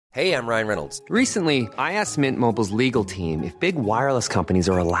Hey, I'm Ryan Reynolds. Recently, I asked Mint Mobile's legal team if big wireless companies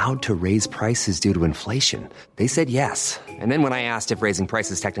are allowed to raise prices due to inflation. They said yes. And then when I asked if raising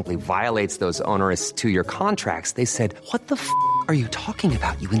prices technically violates those onerous two-year contracts, they said, "What the f*** are you talking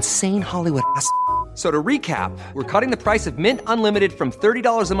about, you insane Hollywood ass?" So to recap, we're cutting the price of Mint Unlimited from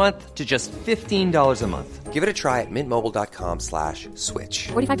 $30 a month to just $15 a month. Give it a try at mintmobile.com/switch.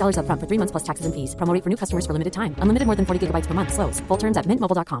 $45 up front for 3 months plus taxes and fees. Promo rate for new customers for limited time. Unlimited more than 40 gigabytes per month. Slows full terms at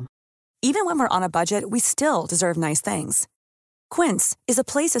mintmobile.com. Even when we're on a budget, we still deserve nice things. Quince is a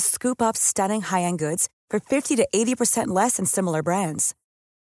place to scoop up stunning high-end goods for 50 to 80% less than similar brands.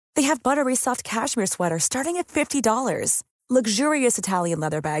 They have buttery soft cashmere sweaters starting at $50, luxurious Italian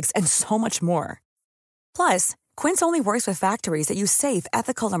leather bags, and so much more. Plus, Quince only works with factories that use safe,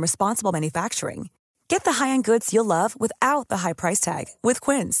 ethical, and responsible manufacturing. Get the high-end goods you'll love without the high price tag with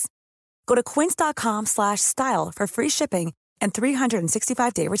Quince. Go to quince.com/style for free shipping and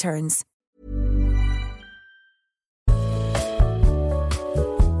 365-day returns.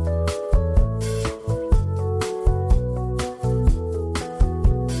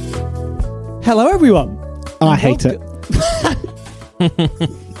 Hello, everyone. I hate it.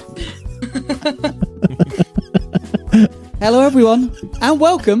 Hello, everyone, and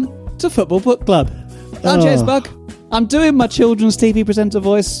welcome to Football Book Club. I'm James Bug. I'm doing my children's TV presenter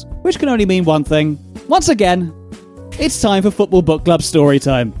voice, which can only mean one thing. Once again, it's time for Football Book Club story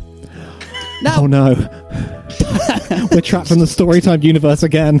time. Now, Oh no. We're trapped in the Storytime universe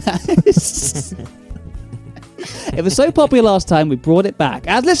again. It was so popular last time, we brought it back.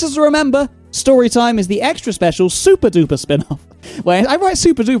 As listeners remember, Storytime is the extra special Super Duper spin-off, where I write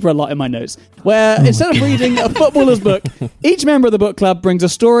Super Duper a lot in my notes, where instead of reading a footballer's book, each member of the book club brings a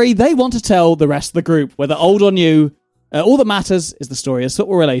story they want to tell the rest of the group, whether old or new. All that matters is the story is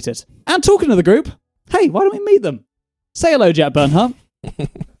football related. And talking to the group, hey, why don't we meet them? Say hello, Jack Bernhardt.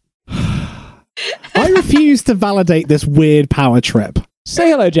 I refuse to validate this weird power trip.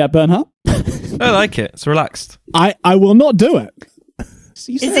 Say hello, Jack Bernhardt. I like it. It's relaxed. I will not do it.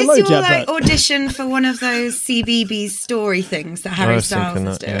 You say Is this hello, your Jack like Bernhardt. audition for one of those CBeebies story things that Harry was Styles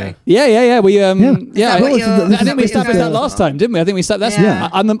thinking is that, doing? Yeah. We that what I you're- think we what you're established that going last for? time, didn't we? I think we said that's. Yeah.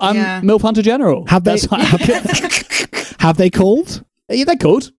 I'm Yeah. Milf Hunter General. Have they? Have they called? Yeah, they're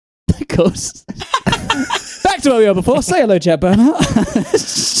called. They're called. Back to where we were before. Say hello, Jack Bernhardt.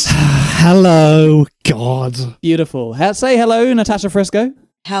 Hello, God. Beautiful. Say hello, Natasha Frisco.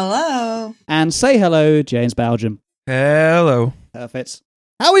 Hello. And say hello, James Belgium. Hello. Perfect.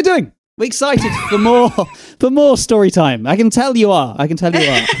 How are we doing? We excited for more story time. I can tell you are.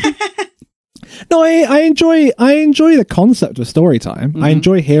 No, I enjoy the concept of Storytime. I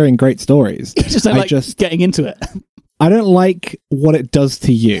enjoy hearing great stories. You just don't like getting into it. I don't like what it does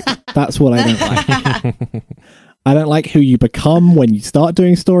to you. That's what I don't like. I don't like who you become when you start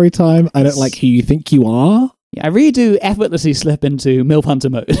doing Storytime. I don't like who you think you are. Yeah, I really do effortlessly slip into Milf Hunter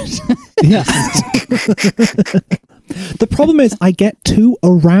mode. Yes. The problem is I get too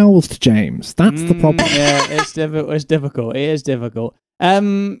aroused, James. That's the problem. Yeah, it's difficult. It is difficult.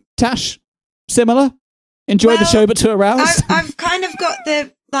 Tash, similar? Enjoyed the show but too aroused? I've kind of got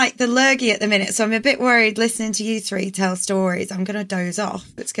the lurgy at the minute, so I'm a bit worried listening to you three tell stories. I'm going to doze off.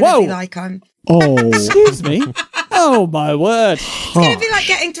 It's going to be like Oh. Excuse me? Oh, my word. It's going to be like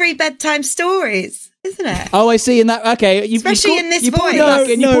getting 3 bedtime stories, isn't it? Oh, I see. In that, okay. Especially in this you pulled voice. it back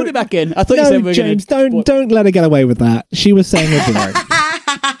in. You No. pulled it back in. I thought you said we were James, gonna, don't let her get away with that. She was saying it right.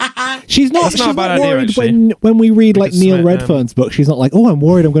 She's not. That's She's not a bad not idea, worried actually. when we read like could Neil submit, Redfern's book. She's not like, oh, I'm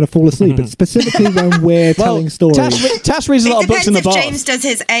worried I'm going to fall asleep. It's specifically when we're telling stories. Tash reads a lot It of books depends in the if bath. James does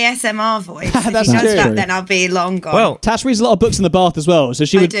his ASMR voice. If That's he does true. that, then I'll be long gone. Well, Tash reads a lot of books in the bath as well, so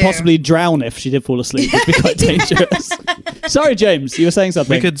she I would do. possibly drown if she did fall asleep. It'd be quite dangerous. Sorry, James, you were saying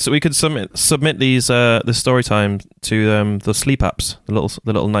something. we could submit these the story time to the sleep apps, the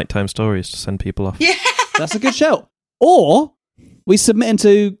little nighttime stories to send people off. Yeah. That's a good shout. Or we submit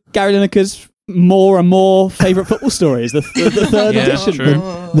into Gary Lineker's more and more favourite football stories, the third Yeah, edition. true.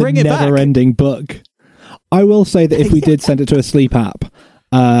 The Bring it back. never-ending book. I will say that if we did send it to a sleep app,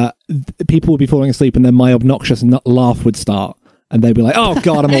 people would be falling asleep, and then my obnoxious laugh would start, and they'd be like, "Oh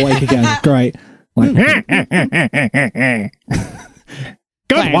God, I'm awake again! Great!" Like,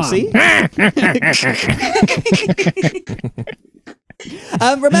 good Fancy. one.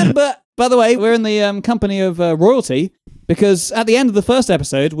 Remember, by the way, we're in the company of royalty, because at the end of the first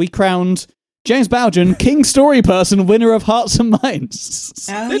episode, we crowned James Bowden King Story Person, winner of Hearts and Minds.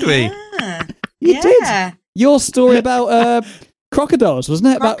 Oh, Did we? yeah. You Yeah. did. Your story about crocodiles,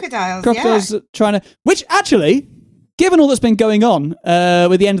 wasn't it? Crocodiles, Crocodiles trying to... Which, actually, given all that's been going on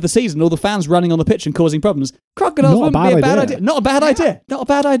with the end of the season, all the fans running on the pitch and causing problems, crocodiles Not a wouldn't be a bad bad idea. idea. Not a bad idea. Not a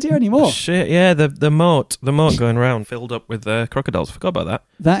bad idea anymore. Shit, yeah, the moat going around filled up with crocodiles. Forgot about that.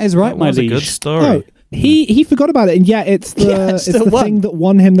 That is right, That my was a liege. good story. Oh, he forgot about it, and yet it's the Yeah, it's still the won. thing that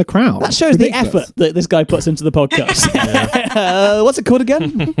won him the crown. That shows Ridiculous. the effort that this guy puts into the podcast. What's it called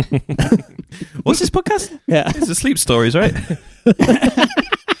again? What's this podcast? Yeah. It's the sleep stories, right?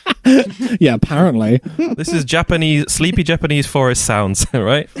 Yeah, apparently. This is sleepy Japanese forest sounds,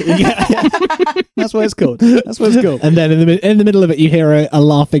 right? Yeah. That's what it's called. That's what it's called. And then in the middle of it, you hear a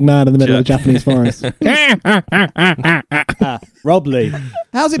laughing man in the middle of a Japanese forest. Rob Lee.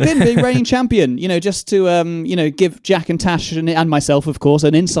 How's it been being reigning champion? You know, just to give Jack and Tash and myself, of course,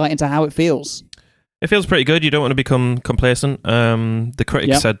 an insight into how it feels. It feels pretty good. You don't want to become complacent. The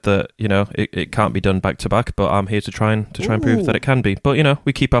critics said that it can't be done back to back, but I'm here to try and prove that it can be. But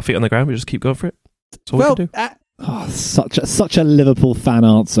we keep our feet on the ground. We just keep going for it. That's all we can do. Oh, such a Liverpool fan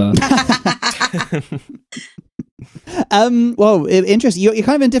answer. Interesting. You're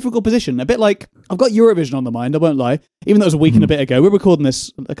kind of in a difficult position. A bit like, I've got Eurovision on the mind, I won't lie. Even though it was a week and a bit ago. We're recording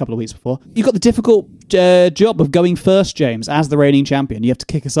this a couple of weeks before. You've got the difficult job of going first, James, as the reigning champion. You have to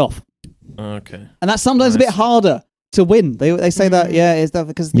kick us off. Okay. And that's sometimes a bit harder to win. They say that, is that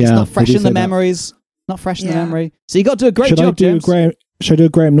because it's Yeah, not fresh they do in the say that. memories. Not fresh in the memory. So you got to do a great Should job, James. I do a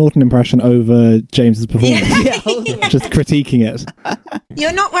Graham Norton impression over James's performance? Yeah. Just critiquing it.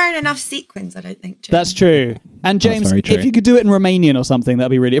 You're not wearing enough sequins, I don't think, James. That's true. And James, very true. if you could do it in Romanian or something,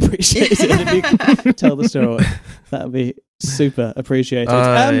 that'd be really appreciated. If you could tell the story, that would be super appreciated.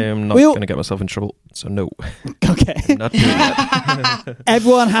 I am not going to get myself in trouble, so no. Okay. I'm not doing that.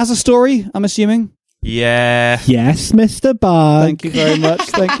 Everyone has a story, I'm assuming. Yeah. Yes, Mr. Bug. Thank you very much.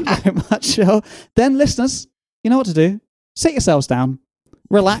 Thank you very much. So, then, listeners, you know what to do. Sit yourselves down,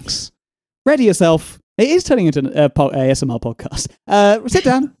 relax, ready yourself. It is turning into an ASMR podcast. Sit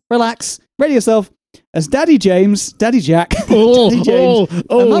down, relax, ready yourself as Daddy James, Daddy Jack, Daddy James,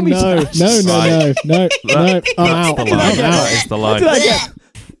 and Mummy no, Tash. no. I'm out. That's the line. That is the line. Did I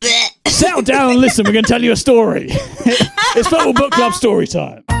get- Settle down and listen. We're going to tell you a story. It's Football Book Club story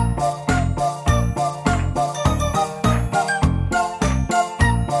time.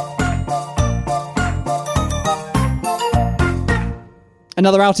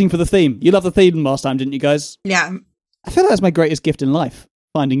 Another outing for the theme. You loved the theme last time, didn't you guys? Yeah. I feel like that's my greatest gift in life.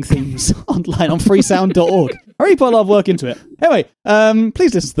 Finding themes online on freesound.org. I really put a lot of work into it. Anyway,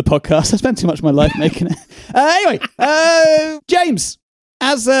 please listen to the podcast. I spent too much of my life making it. James,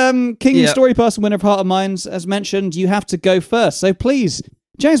 as King Story Person, winner of Heart of Minds, as mentioned, you have to go first. So please,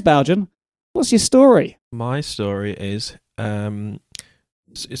 James Bowden, what's your story? My story is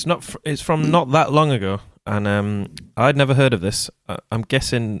it's from not that long ago, and I'd never heard of this. I'm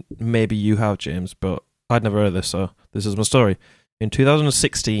guessing maybe you have, James, but I'd never heard of this, so this is my story. In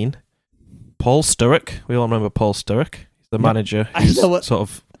 2016, Paul Sturrock, we all remember Paul Sturrock, he's the manager who sort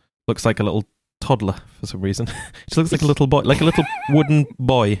of looks like a little toddler for some reason. He looks like a little boy, like a little wooden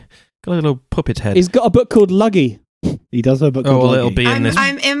boy, got a little puppet head. He's got a book called Luggy. He does have a book called well, it'll Luggy. be in this.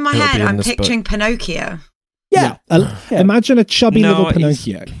 I'm in my it'll head, be in I'm this book. picturing Pinocchio. Yeah. Imagine a chubby No, little he's-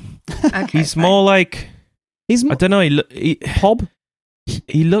 Pinocchio. Okay, He's fine. more like, He's I don't know, Hob.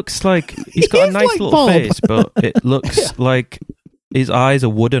 he looks like he's got a He's nice like little Bob. face, but it looks like his eyes are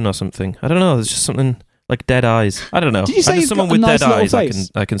wooden or something. I don't know. There's just something like dead eyes. I don't know. Did you say Just he's someone got a with nice dead little eyes?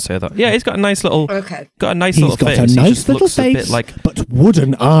 face? I can say that. Yeah, he's got a nice little. Okay. Got a nice He's little got face. a He nice just little looks a bit face, like, but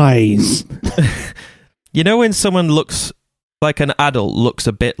wooden eyes. you know, when someone looks like an adult looks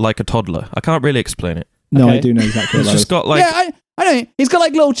a bit like a toddler. I can't really explain it. No, Okay. I do know exactly He's what that just is. got like. Yeah, I know. He's got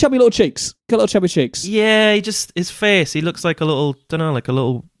like little chubby little cheeks. Got little chubby cheeks. Yeah, his face. He looks like a little. Don't know, like a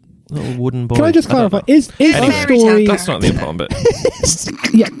little wooden boy. Can I just don't clarify? know. Is Anyway, the story? That's not the important bit.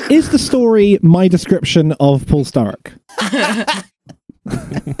 Is the story my description of Paul Sturrock?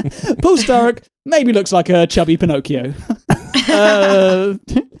 Paul Sturrock maybe looks like a chubby Pinocchio.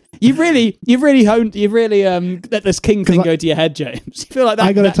 You've really honed. You've really let this king thing go to your head, James. You feel like that?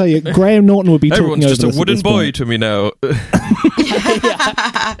 I got to tell you, Graham Norton would be Everyone's talking just a over this at wooden this boy point. to me now.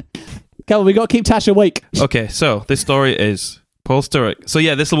 Come on, we got to keep Tash awake. Okay, so this story is Paul Sturrock. So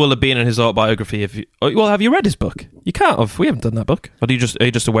yeah, this will have been in his autobiography. Have you read his book? You can't have. We haven't done that book. Or are you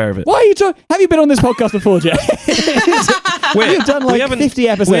just aware of it? Why are you talking? Have you been on this podcast before, James? We've done we like haven't- 50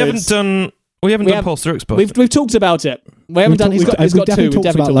 episodes. We haven't done Paul Sturrock's book. We've talked about it. We haven't done. He's got two. definitely We've talked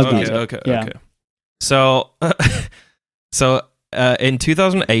definitely about talked Luggy. about it. Okay. So in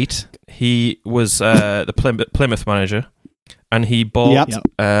 2008, he was the Plymouth manager, and he bought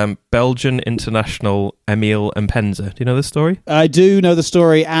Belgian international Emile Mpenza. Do you know this story? I do know the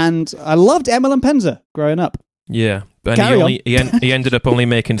story, and I loved Emil and Penza growing up. Yeah. And he ended up only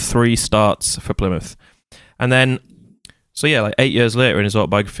making 3 starts for Plymouth. And then, 8 years later in his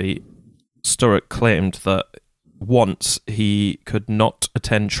autobiography, Sturrock claimed that once he could not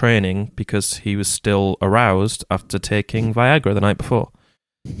attend training because he was still aroused after taking Viagra the night before.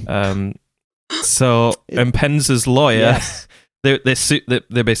 So Mpenza's lawyer, they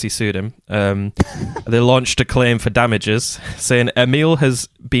basically sued him. They launched a claim for damages, saying Emil has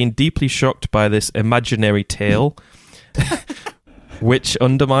been deeply shocked by this imaginary tale, which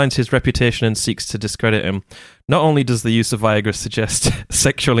undermines his reputation and seeks to discredit him. Not only does the use of Viagra suggest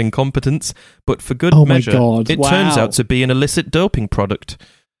sexual incompetence, but for good measure, it turns out to be an illicit doping product.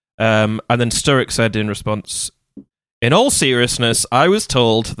 And then Sturrock said in response, "In all seriousness, I was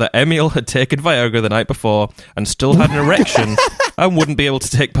told that Emil had taken Viagra the night before and still had an erection and wouldn't be able to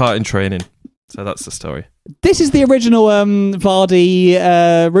take part in training." So that's the story. This is the original Vardy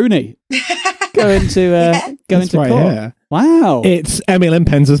Rooney going to right court. here. Wow. It's Emil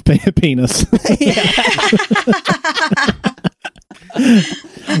Mpenza's penis.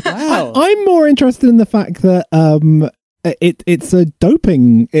 Wow. I'm more interested in the fact that it's a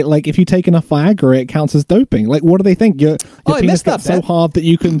doping. If you take enough Viagra, it counts as doping. Like, what do they think? Your penis gets so hard that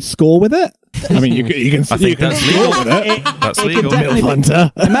you can score with it? I mean, you can score with it. That's legal. Milf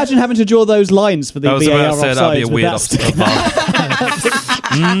Hunter. Imagine having to draw those lines for the VAR offside. That'd be a weird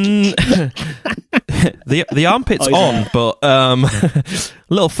The armpit's on, but a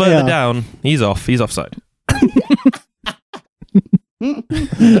little further down, he's off. He's offside.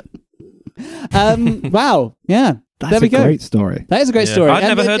 Wow. Yeah. That's there we a go. great story. That is a great story. I'd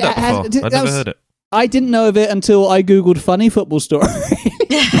never heard that before. I'd never heard it. I didn't know of it until I googled funny football story.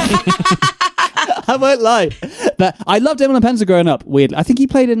 I won't lie. But I loved Emil Mpenza growing up, weirdly. I think he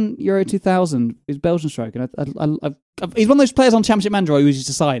played in Euro 2000. He was Belgian striker. And he's one of those players on Championship Manager I always used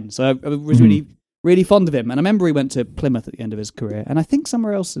to sign. So I was really, really fond of him. And I remember he went to Plymouth at the end of his career. And I think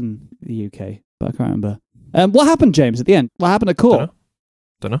somewhere else in the UK. But I can't remember. What happened, James, at the end? What happened at court?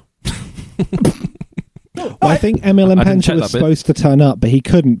 Don't know. Well, I think Emil Mpenza was supposed to turn up, but he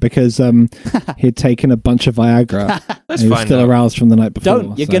couldn't because he'd taken a bunch of Viagra. That's he was still aroused from the night before.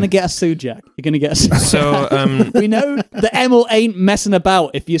 You're going to get us sued, Jack. You're going to get us sued. So we know that Emil ain't messing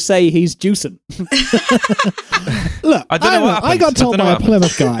about if you say he's juicing. Look, I got told by a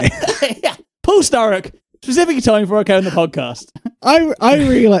Plymouth guy. Yeah. Paul Sturrock, specifically telling before I go on the podcast. I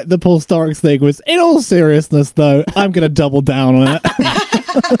really like the Paul Sturrock thing was, in all seriousness, though, I'm going to double down on it.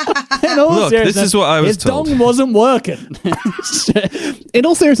 In all seriousness, this is what I was told. His dong wasn't working. In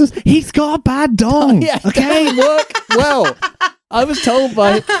all seriousness, he's got a bad dong. Yeah, it didn't work well. I was told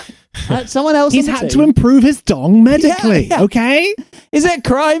by someone else. He's had to improve his dong medically. Yeah. Okay, is it a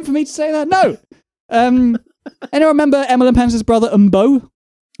crime for me to say that? No. Anyone remember Emil Mpenza's brother Umbo?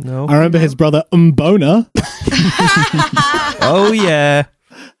 No. I remember his brother Umbona. Oh yeah.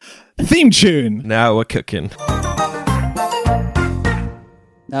 Theme tune. Now we're cooking.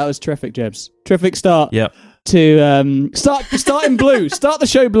 That was terrific, James. Terrific start. Yep. To start in blue. Start the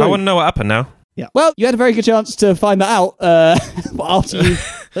show blue. I want to know what happened now. Yeah. Well, you had a very good chance to find that out after you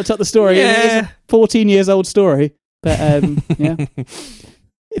looked up the story. Yeah. It is a 14 years old story. But yeah.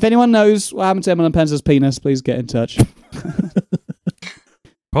 If anyone knows what happened to Emil Mpenza's penis, please get in touch.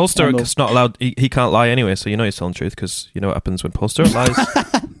 Paul Sturrock's not allowed. He can't lie anyway, so you know he's telling the truth because you know what happens when Paul Sturrock lies.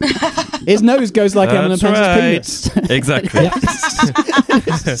 His nose goes like Emil Mpenza's penis. Exactly.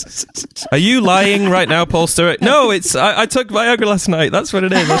 Are you lying right now, Paul Sturrock? No, it's I took Viagra last night. That's what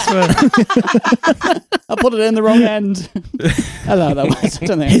it is. I swear. I put it in the wrong end. I don't know that was. I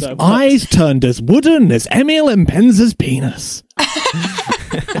don't think His so. eyes turned as wooden as Emil Mpenza's penis.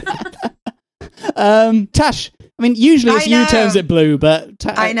 Tash. I mean, usually it's you turns it blue, but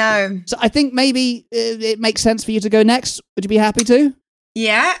I know. So I think maybe it makes sense for you to go next. Would you be happy to?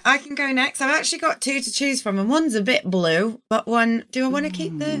 Yeah, I can go next. I've actually got 2 to choose from, and one's a bit blue, but one. Do I want to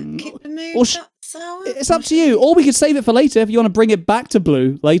keep the mood? It's up to you. Or we could save it for later if you want to bring it back to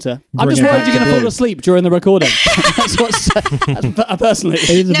blue later. I'm just worried you're going to fall asleep during the recording. That's personally. It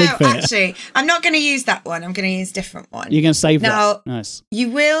is a big fear. Actually, I'm not going to use that one. I'm going to use a different one. You're going to save that. Nice. You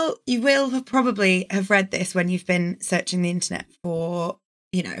will probably have read this when you've been searching the internet for,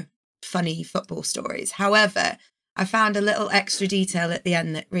 funny football stories. However, I found a little extra detail at the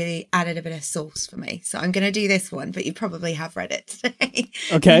end that really added a bit of sauce for me. So I'm going to do this one, but you probably have read it today.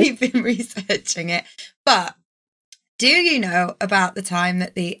 Okay. You've been researching it. But do you know about the time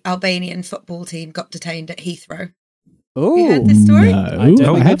that the Albanian football team got detained at Heathrow? Oh, you heard this story?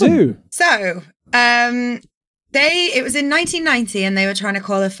 No, I do. So, it was in 1990 and they were trying to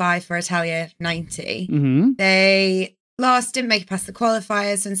qualify for Italia 90. Mm-hmm. They lost, didn't make it past the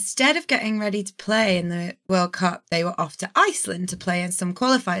qualifiers. So instead of getting ready to play in the World Cup, they were off to Iceland to play in some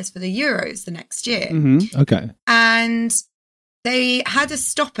qualifiers for the Euros the next year. Okay. And they had a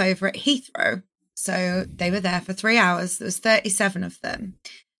stopover at Heathrow. So they were there for 3 hours. There was 37 of them.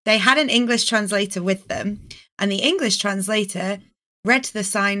 They had an English translator with them. And the English translator read the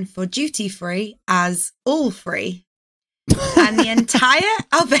sign for duty free as all free. And the entire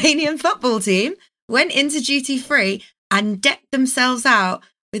Albanian football team went into duty free and decked themselves out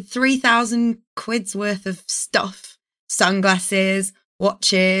with 3,000 quid's worth of stuff, sunglasses,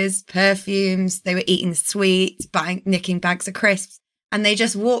 watches, perfumes. They were eating sweets, nicking bags of crisps, and they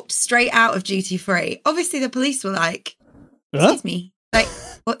just walked straight out of duty free. Obviously, the police were like, excuse me, like,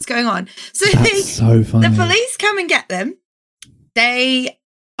 what's going on? So That's so funny. The police come and get them. They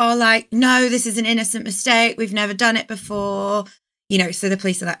are like, no, this is an innocent mistake. We've never done it before. You know, so the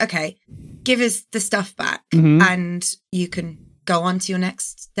police are like, okay, give us the stuff back and you can go on to your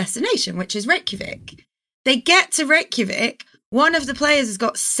next destination, which is Reykjavik. They get to Reykjavik. One of the players has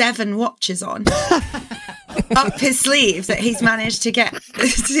got 7 watches on up his sleeves that he's managed to get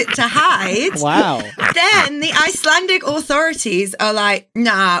to hide. Wow. Then the Icelandic authorities are like,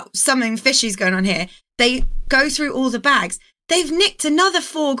 nah, something fishy's going on here. They go through all the bags. They've nicked another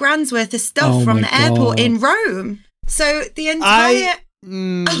 $4,000 worth of stuff from the airport in Rome. So the entire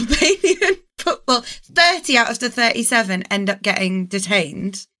Albanian football, 30 out of the 37 end up getting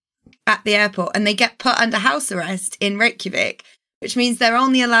detained at the airport, and they get put under house arrest in Reykjavik, which means they're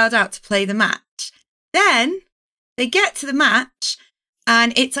only allowed out to play the match. Then they get to the match,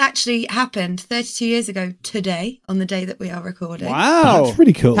 and it's actually happened 32 years ago today, on the day that we are recording. Wow. That's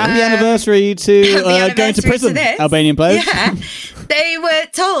pretty cool. Happy anniversary to going to prison, Albanian players. Yeah. They were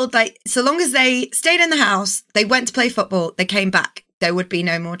told, like, so long as they stayed in the house, they went to play football, they came back, there would be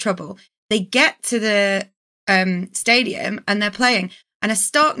no more trouble. They get to the stadium and they're playing, and a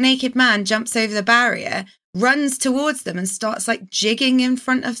stark naked man jumps over the barrier, runs towards them and starts like jigging in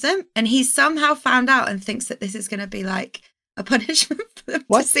front of them. And he's somehow found out and thinks that this is going to be like a punishment for them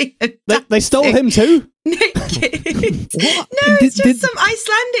to see him. They stole him too? Naked. No, it's just some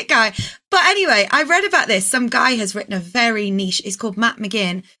Icelandic guy. But anyway, I read about this. Some guy has written a very niche, he's called Matt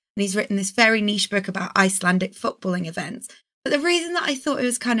McGinn, and he's written this very niche book about Icelandic footballing events. But the reason that I thought it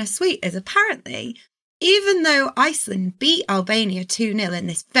was kind of sweet is apparently, even though Iceland beat Albania 2-0 in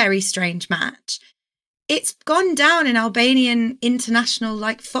this very strange match, it's gone down in Albanian international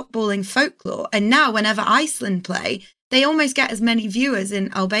like footballing folklore. And now whenever Iceland play, they almost get as many viewers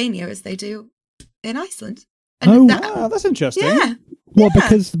in Albania as they do in Iceland. And wow, that's interesting. Yeah. Well,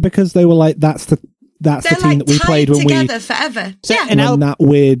 because they were like, that's the team that we played when together forever. So yeah. when that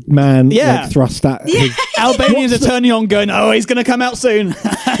weird man like, thrust at his... Albanians are turning on going, oh, he's going to come out soon.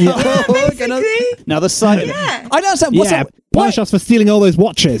 Now the side. Yeah. I don't understand. What's up? Punish us for stealing all those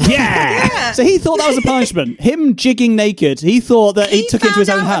watches. Yeah. So he thought that was a punishment. Him jigging naked. He thought that he took it into his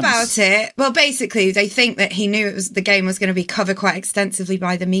own hands. About it. Well, basically, they think that he knew the game was going to be covered quite extensively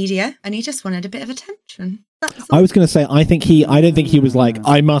by the media, and he just wanted a bit of attention. I was going to say, I don't think he was like,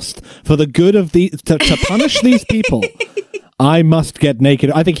 I must, for the good of to punish these people, I must get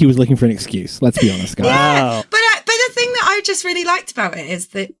naked. I think he was looking for an excuse. Let's be honest, guys. Wow. But the thing that I just really liked about it is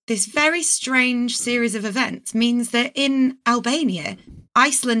that this very strange series of events means that in Albania,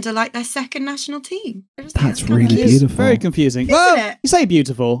 Iceland are like their second national team. That's really beautiful. Very confusing. Isn't it? You say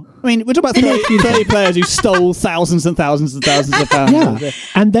beautiful. I mean, we're talking about 30 players who stole thousands and thousands and thousands of pounds.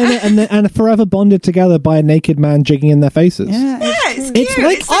 Yeah, and forever bonded together by a naked man jigging in their faces. Yeah, it's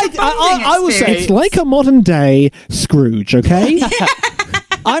cute. like I will say it's like a modern day Scrooge. Okay.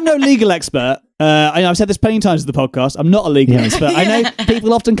 I'm no legal expert. I've said this plenty of times in the podcast. I'm not a legal expert. I know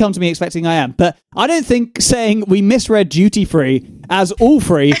people often come to me expecting I am, but I don't think saying we misread duty free as all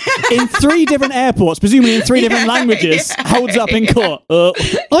free in 3 different airports, presumably in 3 different languages, holds up in court.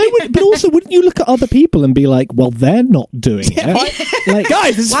 But also, wouldn't you look at other people and be like, well, they're not doing it? Like,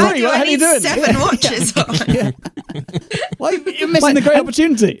 guys, this is why free. do What the I hell are you need doing? 7 watches on? Why you're missing the great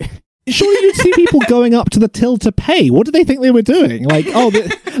opportunity? Surely you'd see people going up to the till to pay. What do they think they were doing? Like, oh,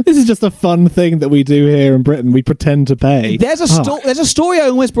 this is just a fun thing that we do here in Britain. We pretend to pay. There's a story I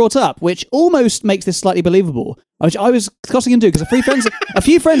almost brought up, which almost makes this slightly believable, which I was crossing into because a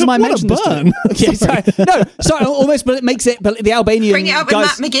few friends of mine mentioned this to me. Yeah, sorry, almost, but it makes it. But the Albanian bring it up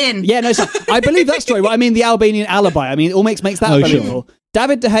guys, with Matt McGinn. Yeah, no, I believe that story. Well, I mean, the Albanian alibi. I mean, it all makes that believable. Sure.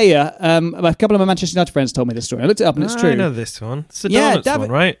 David De Gea, a couple of my Manchester United friends told me this story. I looked it up and it's true. I know this one. It's the donuts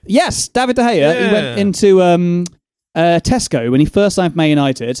one, right? Yes, David De Gea. He went into Tesco when he first signed for Man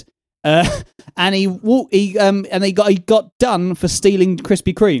United, And he got done for stealing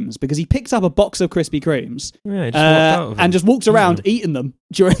Krispy Kremes because he picked up a box of Krispy Kremes Yeah, he just walked out of and them. just walked around eating them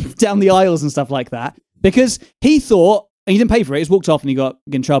down the aisles and stuff like that because he thought, and he didn't pay for it, he just walked off and he got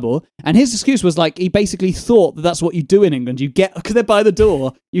in trouble. And his excuse was like, he basically thought that that's what you do in England. You get, because they're by the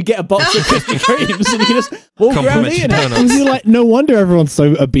door, you get a box of Krispy Kremes and you can just walk around Complimentary eating donuts. it. You're like, no wonder everyone's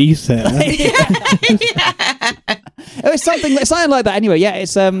so obese here. It's something like that anyway. Yeah,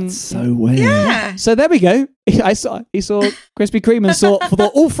 it's So weird. Yeah. So there we go. He saw Krispy Kreme and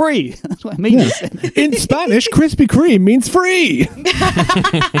thought all free. That's what it means. In Spanish, Krispy Kreme means free.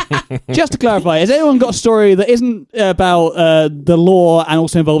 Just to clarify, has anyone got a story that isn't about the law and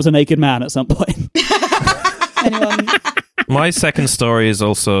also involves a naked man at some point? Anyone? My second story is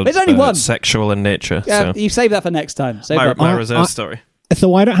also There's only one. sexual in nature. So You save that for next time. Save my, that. my reserve story.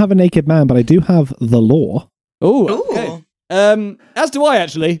 So I don't have a naked man, but I do have the law. Ooh, okay. As do I,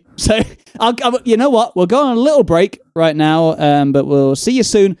 actually. So, you know what? We'll go on a little break right now, but we'll see you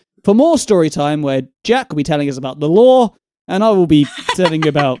soon for more story time where Jack will be telling us about the law, and I will be telling you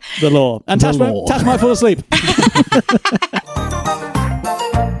about the law. And Tash might fall asleep.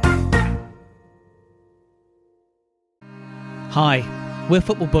 Hi, we're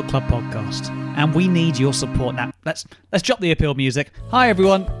Football Book Club Podcast, and we need your support now. Let's drop the appeal music. Hi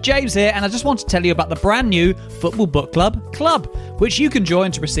everyone, James here, and I just want to tell you about the brand new Football Book Club, which you can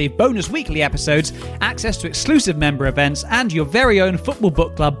join to receive bonus weekly episodes, access to exclusive member events, and your very own Football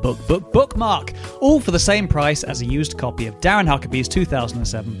Book Club bookmark, all for the same price as a used copy of Darren Huckabee's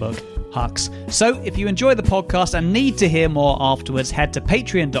 2007 book, Hucks. So if you enjoy the podcast and need to hear more afterwards, head to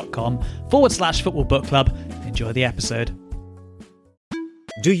patreon.com/Football Book Club. Enjoy the episode.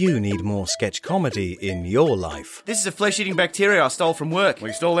 Do you need more sketch comedy in your life? This is a flesh-eating bacteria I stole from work. Well,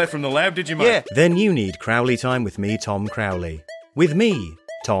 you stole that from the lab, did you, mate? Yeah. Then you need Crowley Time with me, Tom Crowley. With me,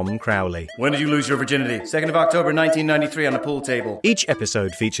 Tom Crowley. When did you lose your virginity? 2nd of October 1993 on a pool table. Each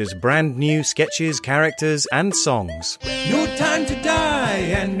episode features brand new sketches, characters, and songs. No time to die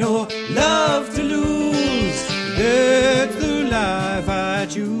and no love to lose. That's the life I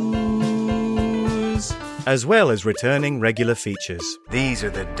choose. As well as returning regular features. These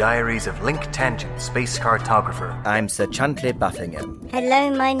are the diaries of Link Tangent, space cartographer. I'm Sir Chantley Baffingham. Hello,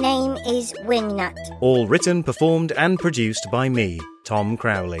 my name is Wingnut. All written, performed, and produced by me, Tom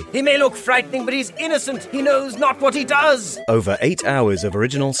Crowley. He may look frightening, but he's innocent. He knows not what he does. Over 8 hours of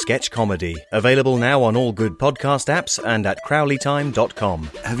original sketch comedy. Available now on all good podcast apps and at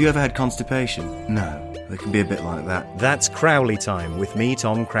crowleytime.com. Have you ever had constipation? No. They can be a bit like that. That's Crowley Time with me,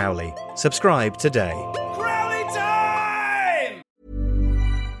 Tom Crowley. Subscribe today. Crowley Time!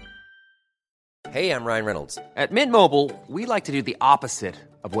 Hey, I'm Ryan Reynolds. At Mint Mobile, we like to do the opposite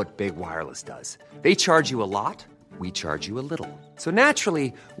of what Big Wireless does. They charge you a lot, we charge you a little. So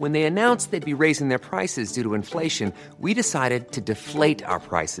naturally, when they announced they'd be raising their prices due to inflation, we decided to deflate our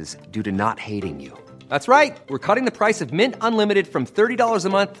prices due to not hating you. That's right. We're cutting the price of Mint Unlimited from $30 a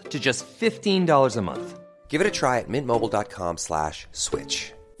month to just $15 a month. Give it a try at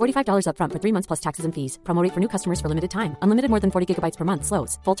mintmobile.com/switch. $45 up front for 3 months plus taxes and fees. Promo rate for new customers for limited time. Unlimited more than 40 gigabytes per month.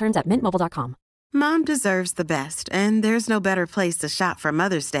 Slows full terms at mintmobile.com. Mom deserves the best, and there's no better place to shop for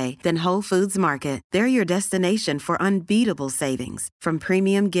Mother's Day than Whole Foods Market. They're your destination for unbeatable savings, from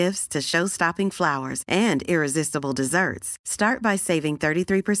premium gifts to show-stopping flowers and irresistible desserts. Start by saving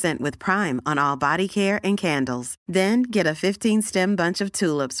 33% with Prime on all body care and candles. Then get a 15-stem bunch of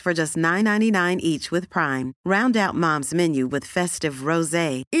tulips for just $9.99 each with Prime. Round out Mom's menu with festive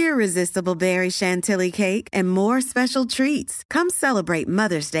rosé, irresistible berry chantilly cake, and more special treats. Come celebrate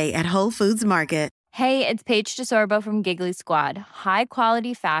Mother's Day at Whole Foods Market. Hey, it's Paige DeSorbo from Giggly Squad. High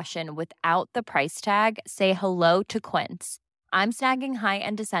quality fashion without the price tag. Say hello to Quince. I'm snagging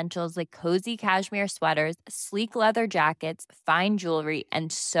high-end essentials like cozy cashmere sweaters, sleek leather jackets, fine jewelry,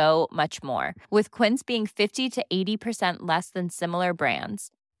 and so much more. With Quince being 50 to 80% less than similar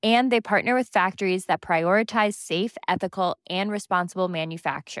brands. And they partner with factories that prioritize safe, ethical, and responsible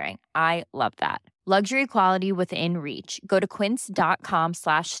manufacturing. I love that. Luxury quality within reach. Go to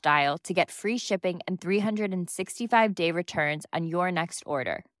quince.com/style to get free shipping and 365-day returns on your next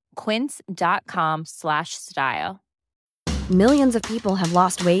order. Quince.com/style. Millions of people have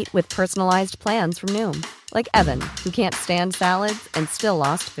lost weight with personalized plans from Noom. Like Evan, who can't stand salads and still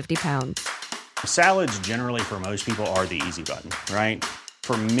lost 50 pounds. Salads generally for most people are the easy button, right?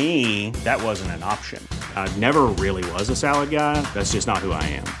 For me, that wasn't an option. I never really was a salad guy. That's just not who I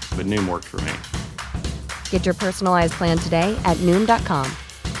am. But Noom worked for me. Get your personalized plan today at Noom.com.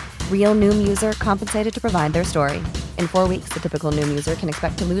 Real Noom user compensated to provide their story. In 4 weeks, the typical Noom user can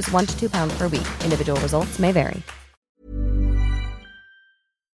expect to lose 1 to 2 pounds per week. Individual results may vary.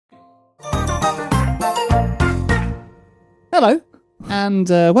 Hello, and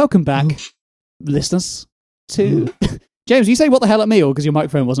welcome back, listeners, to... James, you say what the hell at me, or because your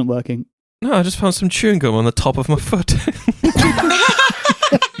microphone wasn't working? No, I just found some chewing gum on the top of my foot.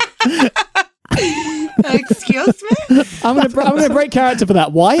 Excuse me? I'm gonna break character for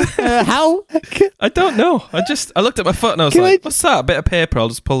that. Why? How? I don't know. I looked at my foot and I was like, what's that? A bit of paper, I'll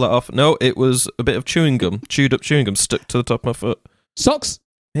just pull that off. No, it was a bit of chewing gum, chewed up chewing gum stuck to the top of my foot. Socks?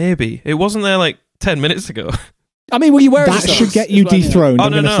 Maybe. It wasn't there like 10 minutes ago. I mean, were you wearing that? Should get you dethroned.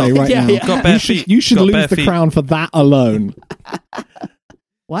 I'm going to say right now. Got bare feet. You should Got lose the crown for that alone.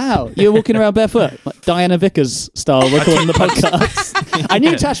 Wow, you're walking around barefoot, like Diana Vickers style, recording the podcast. I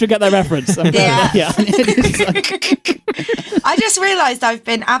knew Tash would get that reference. Yeah. I just realised I've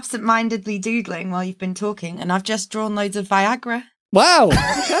been absent-mindedly doodling while you've been talking, and I've just drawn loads of Viagra. Wow.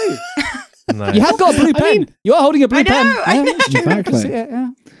 Okay. Nice. You have got a blue pen. You are holding a blue pen. I know. Exactly.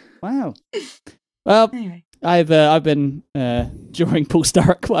 Yeah. Wow. Well, anyway. I've been drawing Paul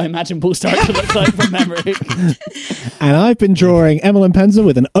Sturrock, what I imagine Paul Sturrock to look like from memory. And I've been drawing Emmeline Penzer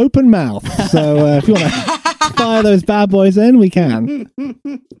with an open mouth. So if you want to fire those bad boys in, we can.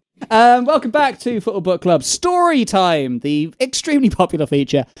 Welcome back to Football Book Club Story Time, the extremely popular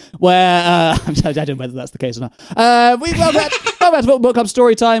feature where I don't know whether that's the case or not. Welcome back to Football Book Club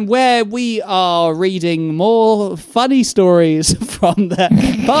Story Time, where we are reading more funny stories from the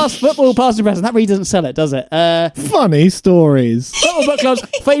past and present. That really doesn't sell it, does it? Funny stories. Football Book Club's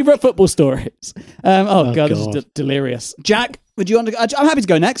favourite football stories. Oh god, this is delirious. Jack, would you want to? I'm happy to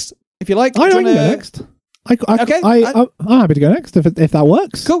go next if you like. I can go next. I'm happy to go next if that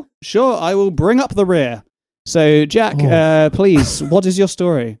works. Cool. Sure, I will bring up the rear. So, Jack, please, what is your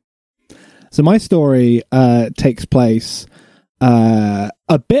story? So my story takes place a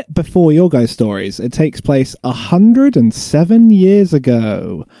bit before your guys' stories. It takes place 107 years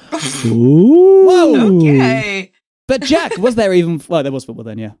ago. Ooh. Whoa. Okay. But Jack, was there even... Well, there was football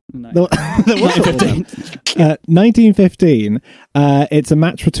then, yeah. No. There was 1915. It's a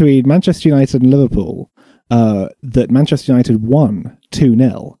match between Manchester United and Liverpool. That Manchester United won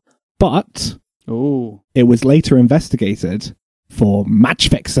 2-0, but it was later investigated for match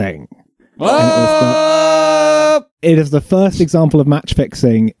fixing. It is the first example of match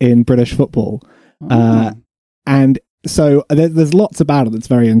fixing in British football. And so there's lots about it that's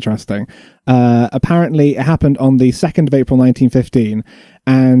very interesting. Apparently, it happened on the 2nd of April 1915,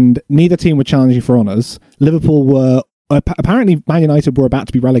 and neither team were challenging for honours. Liverpool were... Apparently, Man United were about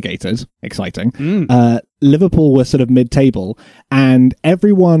to be relegated. Exciting. Liverpool were sort of mid-table, and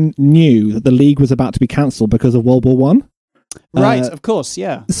everyone knew that the league was about to be cancelled because of World War One. Right, of course,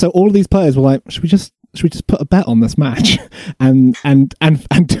 yeah. So all of these players were like, should we just put a bet on this match and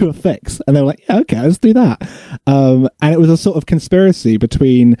do a fix? And they were like, yeah, okay, let's do that. And it was a sort of conspiracy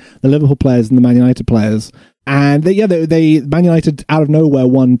between the Liverpool players and the Man United players. And Man United out of nowhere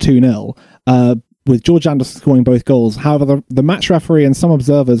won 2-0. With George Anderson scoring both goals. However, the match referee and some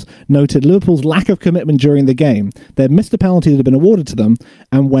observers noted Liverpool's lack of commitment during the game. They had missed a penalty that had been awarded to them,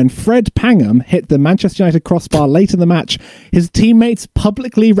 and when Fred Pangham hit the Manchester United crossbar late in the match, his teammates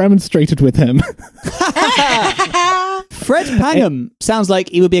publicly remonstrated with him. Fred Pangham sounds like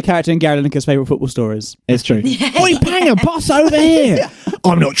he would be a character in Gary Lineker's favourite football stories. It's true. Oi, Pangham, boss over here!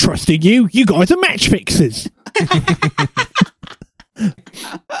 I'm not trusting you. You guys are match fixers.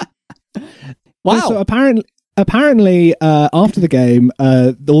 Wow. So apparently, after the game,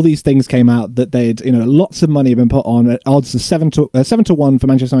 all these things came out that they'd, lots of money had been put on at odds of 7-1 for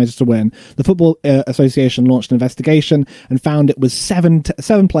Manchester United to win. The Football Association launched an investigation and found it was seven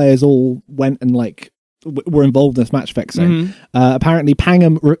players all went and were involved in this match fixing. Apparently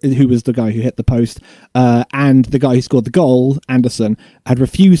Pangham, who was the guy who hit the post, and the guy who scored the goal, Anderson, had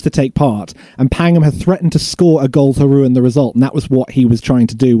refused to take part, and Pangham had threatened to score a goal to ruin the result, and that was what he was trying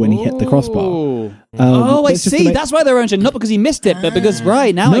to do when he hit the crossbar. I see. That's why they were injured, not because he missed it, but because they were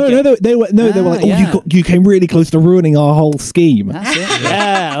like, you came really close to ruining our whole scheme. That's it.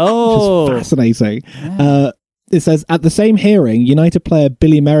 Yeah. Which is fascinating. Yeah. It says, at the same hearing, United player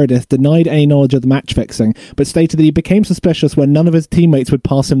Billy Meredith denied any knowledge of the match fixing, but stated that he became suspicious when none of his teammates would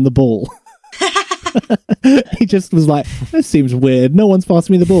pass him the ball. He just was like, this seems weird. No one's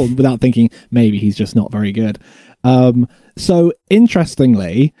passing me the ball, without thinking, maybe he's just not very good. So,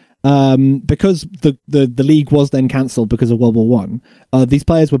 interestingly, because the league was then cancelled because of World War One, these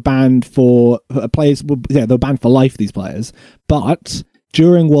players were banned for... they were banned for life, these players. But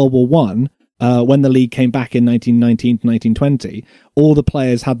during World War One, when the league came back in 1919 to 1920, all the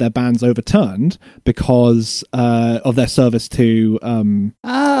players had their bans overturned because of their service to during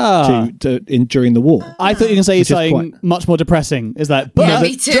the war. I thought you were going to say something much more depressing. Is that? Yeah,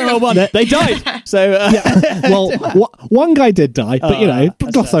 me too. They died. So well, one guy did die,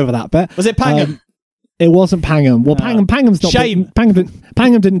 but gloss over that bit. Was it Pangham? It wasn't Pangham. Well, Pangham's not. Shame.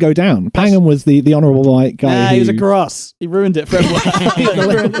 Pangham didn't go down. Pangham was the honourable white guy. He was a grass. He ruined it for everyone.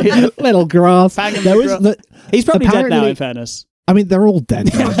 Little grass. He's probably dead now, in fairness. I mean, they're all dead.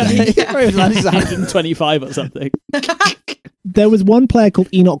 He's 125 or something. There was one player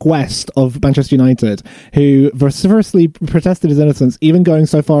called Enoch West of Manchester United who vociferously protested his innocence, even going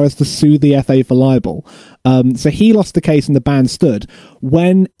so far as to sue the FA for libel. So he lost the case and the ban stood.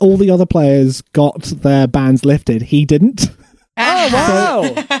 When all the other players got their bans lifted, he didn't. Oh,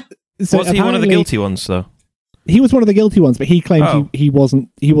 wow. Was he one of the guilty ones, though? He was one of the guilty ones, but he claimed he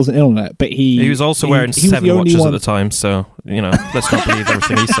wasn't in on it. But he was also wearing 7 watches at the time, so let's not believe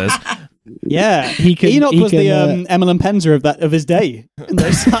everything he says. Yeah, Enoch was the Emmeline Penzer of his day.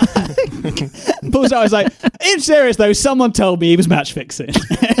 Pulls out, I was like, in serious though, someone told me he was match fixing.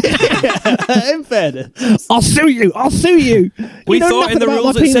 In fairness, I'll sue you. We thought in the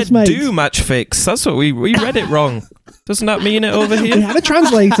rules it said do match fix. That's what we read it wrong. Doesn't that mean it over here? We had a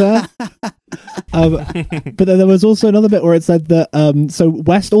translator. But then there was also another bit where it said that so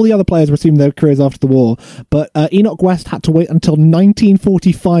West, all the other players resumed their careers after the war, but Enoch West had to wait until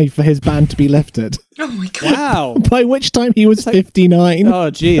 1945 for his ban to be lifted. Oh my god! Wow! By which time he was 59.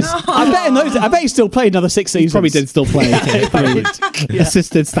 Oh jeez! I bet he still played another 6 seasons. He probably did still play.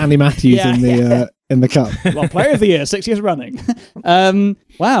 Assisted Stanley Matthews in the cup. Well, Player of the Year, 6 years running.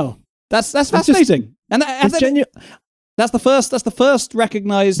 Wow, that's fascinating. That's the first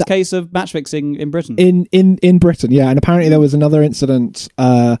recognised case of match fixing in Britain. In Britain, yeah. And apparently there was another incident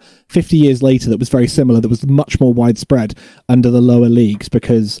 50 years later that was very similar, that was much more widespread under the lower leagues,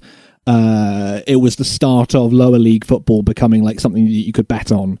 because it was the start of lower league football becoming like something that you could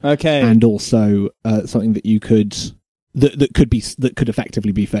bet on. Okay. And also something that you could that could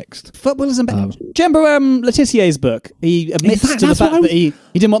effectively be fixed. Football isn't bad. Do you remember Letizier's book? He admits to the fact that he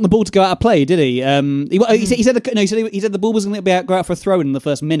didn't want the ball to go out of play, did he? He said the ball was going to go out for a throw in the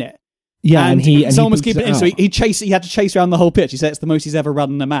first minute. Yeah, and someone was keeping it in, so he had to chase around the whole pitch. He said it's the most he's ever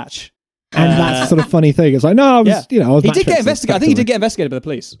run in a match. And that's the sort of funny thing. It's like, no, I was he did get investigated. I think he did get investigated by the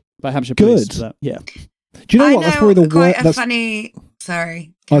police, by Hampshire Police. Good. Yeah. Do you know what? That's probably the worst. Funny.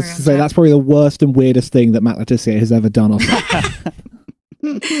 Sorry. I was to say that's probably the worst and weirdest thing that Matt Letizier has ever done.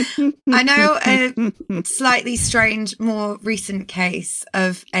 I know a slightly strange, more recent case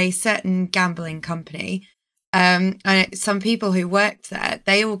of a certain gambling company. And some people who worked there,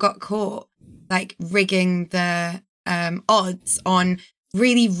 they all got caught like rigging the odds on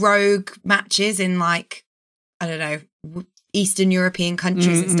really rogue matches in like, I don't know, Eastern European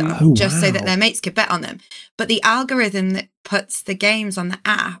countries and stuff, so that their mates could bet on them. But the algorithm that puts the games on the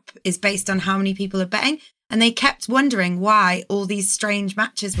app is based on how many people are betting. And they kept wondering why all these strange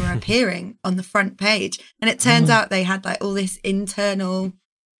matches were appearing on the front page. And it turns out they had like all this internal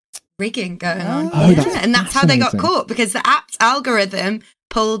rigging going on. And that's how they got caught, because the app's algorithm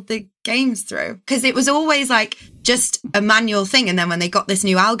pulled the games through. Because it was always like just a manual thing. And then when they got this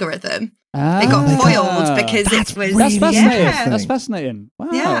new algorithm, they got foiled because it was... That's fascinating. That's fascinating. Wow.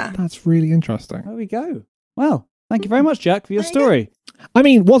 Yeah. That's really interesting. There we go. Well, thank you very much, Jack, for your story. I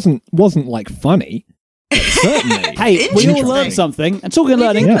mean, wasn't like funny. Certainly. Hey, we all learned something. And talking of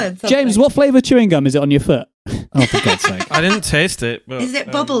learning, James, what flavour chewing gum is it on your foot? Oh, for God's sake. I didn't taste it. But, is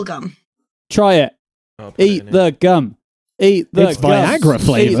it bubble gum? Try it. Eat the gum. Eat the It's Viagra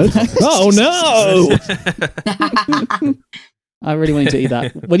flavoured. Oh, no! I really want you to eat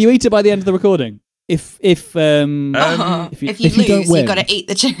that. Will you eat it by the end of the recording? If you lose, don't win. you've got to eat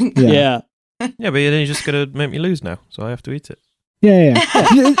the chewing. Yeah. Yeah, but then you're just going to make me lose now, so I have to eat it. Yeah.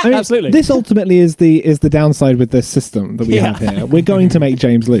 I mean, absolutely. This ultimately is the downside with this system that we have here. We're going to make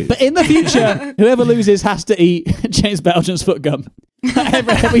James lose. But in the future, whoever loses has to eat James Belgian's foot gum. We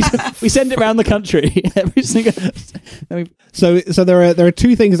send it around the country every single. So there are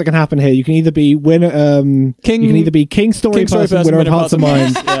two things that can happen here. You can either be King Story Person, winner of Hearts and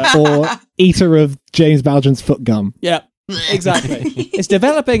Minds, or eater of James Belgian's foot gum. Yeah, exactly. It's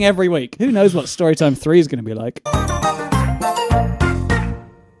developing every week. Who knows what Storytime 3 is going to be like?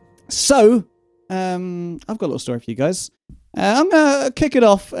 So, I've got a little story for you guys. I'm going to kick it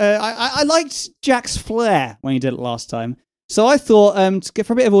off. I liked Jack's flair when he did it last time. So I thought,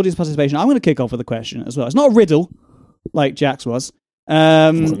 for a bit of audience participation, I'm going to kick off with a question as well. It's not a riddle, like Jack's was.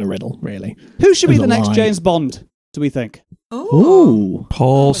 It wasn't a riddle, really. Who should be the next James Bond, do we think? Ooh.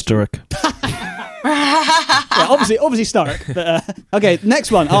 Paul Sturrock. obviously Sturrock. But, okay,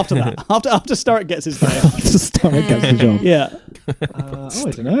 next one after that. After Sturrock gets his day. After Sturrock gets the job. Yeah.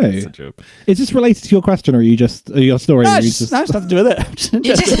 I don't know. Is this related to your question, or are you just your story? No, it's nothing to do with it.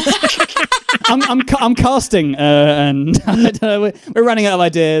 I'm casting, and I don't know. We're running out of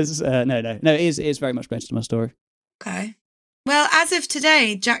ideas. No. It is very much based on my story. Okay. Well, as of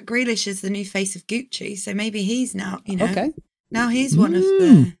today, Jack Grealish is the new face of Gucci, so maybe he's now, Okay. Now he's one of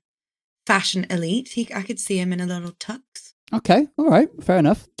the fashion elite. I could see him in a little tux. Okay, all right, fair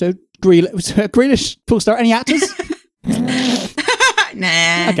enough. So Grealish, full start. Any actors?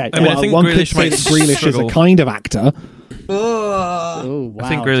 Nah. Okay. I think one Grealish could say might that Grealish struggle. is a kind of actor. Oh, wow. I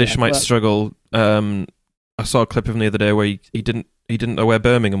think Grealish might struggle. I saw a clip of him the other day where he didn't know where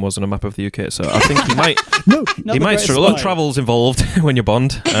Birmingham was on a map of the UK, so I think he might he might struggle. A lot of travel's involved when you're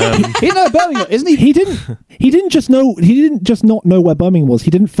Bond. He didn't know Birmingham, isn't he? He didn't just not know where Birmingham was. He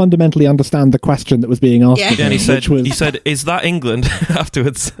didn't fundamentally understand the question that was being asked. Yeah. And he said, "Is that England?"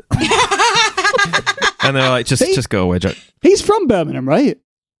 afterwards. And they were like, just go away, Jack. He's from Birmingham, right?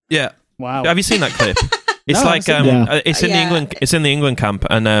 Yeah. Wow. Have you seen that clip? It's No, like it's in the England. It's in the England camp,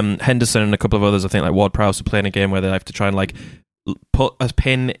 and Henderson and a couple of others, I think, like Ward Prowse, are playing a game where they have to try and like put a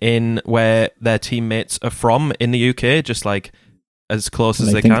pin in where their teammates are from in the UK, just like as close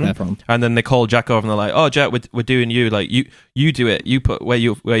as they can. And then they call Jack over, and they're like, "Oh, Jack, we're doing you. Like you do it. You put where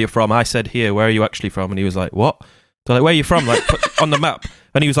you're from. I said here. Where are you actually from?" And he was like, "What?" They're like, "Where are you from?" Like put on the map.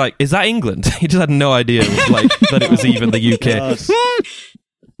 And he was like, "Is that England?" He just had no idea like that it was even the UK.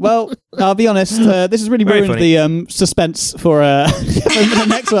 Well, I'll be honest. This has really Very ruined funny. the suspense for the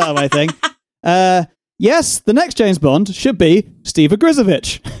next one, I think. Yes, the next James Bond should be Steve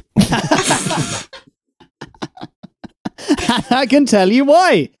Ogrizovic. I can tell you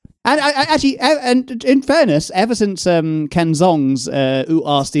why. And and in fairness, ever since Ken Zong's Ooh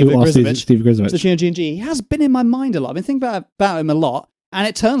Ah Steve Ogrizovic, the GNG, he has been in my mind a lot. I've been thinking about him a lot, and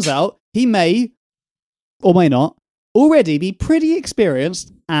it turns out he may, or may not, already be pretty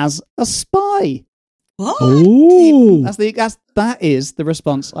experienced as a spy. What? Ooh. That is the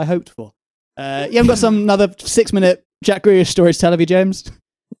response I hoped for. You haven't got another 6-minute Jack Grealish story to tell, have you, James? To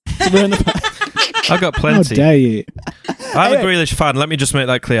ruin the I've got plenty. How dare you? I'm a Grealish fan. Let me just make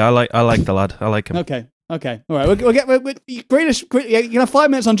that clear. I like the lad. I like him. Okay. All right. We'll get Grealish. You can have 5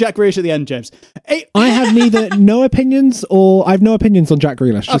 minutes on Jack Grealish at the end, James. I have no opinions on Jack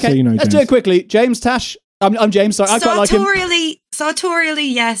Grealish. Just so you know, let's James. do it quickly. James Tash. I'm James. Sorry, I quite like him. Sartorially,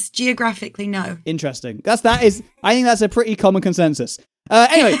 yes. Geographically, no. Interesting. I think that's a pretty common consensus.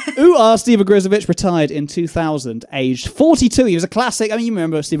 Anyway, Ooh Ah Steve Ogrizovic retired in 2000, aged 42. He was a classic. I mean, you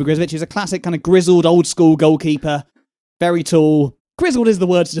remember Steve Ogrizovic. He was a classic kind of grizzled, old school goalkeeper. Very tall. Grizzled is the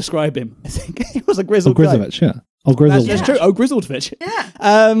word to describe him. I think he was a grizzled guy. Ogrizovic, yeah. Ogrizovic. That's true. Ogrizovic.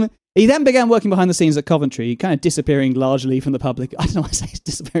 Yeah. He then began working behind the scenes at Coventry, kind of disappearing largely from the public. I don't know why I say he's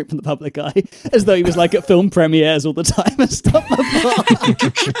disappearing from the public eye, as though he was like at film premieres all the time and stuff like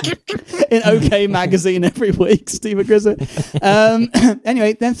that. In OK Magazine every week, Steve Ogrizovic.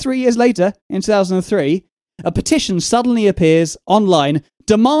 Anyway, then 3 years later, in 2003, a petition suddenly appears online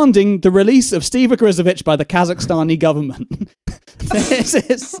demanding the release of Steve Ogrizovic by the Kazakhstani government.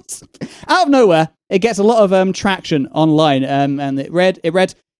 Out of nowhere, it gets a lot of traction online, and it read,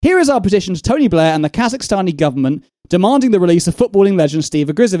 "Here is our petition to Tony Blair and the Kazakhstani government demanding the release of footballing legend Steve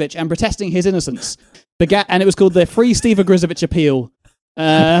Ogrizovic and protesting his innocence." And it was called the Free Steve Ogrizovic Appeal.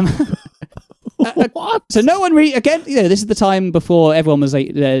 What? So no one really, again, this is the time before everyone was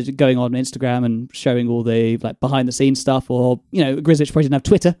going on Instagram and showing all the behind the scenes stuff, or, Ogrizovic probably didn't have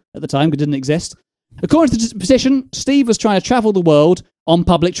Twitter at the time, because it didn't exist. According to the petition, Steve was trying to travel the world on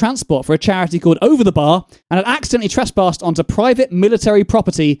public transport for a charity called Over the Bar, and had accidentally trespassed onto private military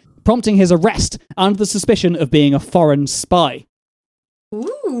property, prompting his arrest under the suspicion of being a foreign spy.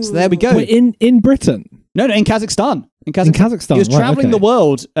 Ooh. So there we go. Wait, in Britain? No, in Kazakhstan. In Kazakhstan. He was traveling right, the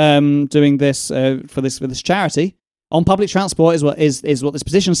world doing this for this charity on public transport is what this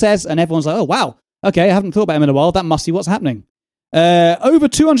petition says, and everyone's like, "Oh wow, okay, I haven't thought about him in a while. That must be what's happening." Over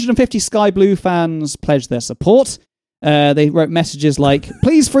 250 Sky Blue fans pledged their support. They wrote messages like,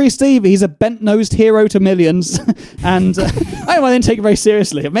 "Please free Steve. He's a bent-nosed hero to millions." And I didn't take it very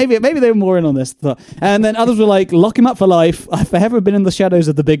seriously. Maybe they were more in on this. And then others were like, "Lock him up for life. I've forever been in the shadows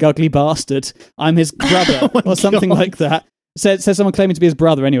of the big ugly bastard. I'm his brother," or something like that. Said someone claiming to be his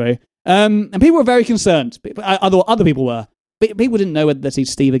brother anyway. And people were very concerned. Other people were. People didn't know whether to see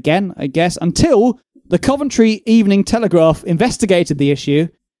Steve again, I guess, until the Coventry Evening Telegraph investigated the issue,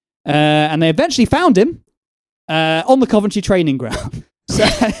 and they eventually found him on the Coventry training ground. So,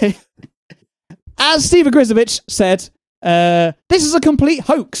 as Steve Ogrizovic said, "This is a complete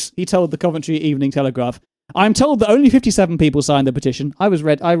hoax," he told the Coventry Evening Telegraph. I'm told that only 57 people signed the petition. I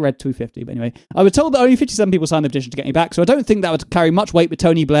read 250, but anyway. I was told that only 57 people signed the petition to get me back, so I don't think that would carry much weight with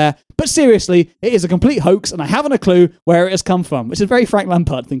Tony Blair. But seriously, it is a complete hoax, and I haven't a clue where it has come from, which is a very Frank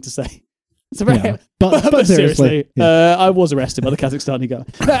Lampard thing to say. It's a very, but seriously, I was arrested by the Kazakhstani guy.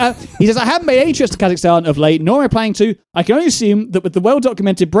 He says, I haven't made any trips to Kazakhstan of late, nor am I planning to. I can only assume that with the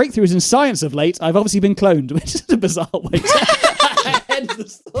well-documented breakthroughs in science of late, I've obviously been cloned, which is a bizarre way to end the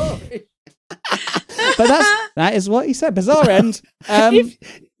story. But that is what he said. Bizarre end.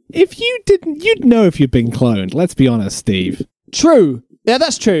 If you didn't, you'd know if you'd been cloned. Let's be honest, Steve. True. Yeah,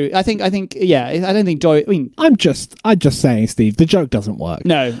 that's true. I think. Yeah, I don't think Joy. I mean, I'm just saying, Steve. The joke doesn't work.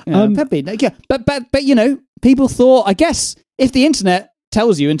 No, but you know, people thought. I guess if the internet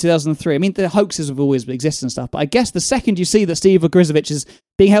tells you in 2003, I mean, the hoaxes have always existed and stuff. But I guess the second you see that Steve Ogrizovic is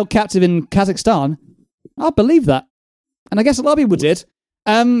being held captive in Kazakhstan, I'll believe that. And I guess a lot of people did.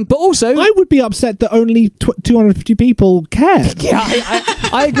 But also, I would be upset that only 250 people cared. Yeah,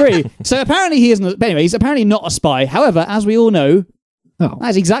 I agree. So apparently he isn't. But anyway, he's apparently not a spy. However, as we all know. Oh.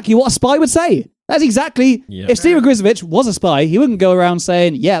 That's exactly what a spy would say. That's exactly... Yep. If Steve Ogrizovic was a spy, he wouldn't go around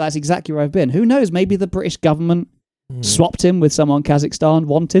saying, yeah, that's exactly where I've been. Who knows? Maybe the British government swapped him with someone Kazakhstan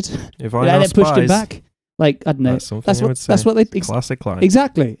wanted. If I know spies, pushed him back. Like, I don't know. That's what they... Classic line.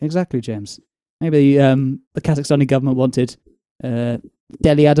 Exactly, James. Maybe the Kazakhstani government wanted...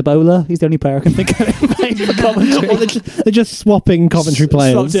 Deli Adebola. He's the only player I can think of for Coventry. They're just swapping Coventry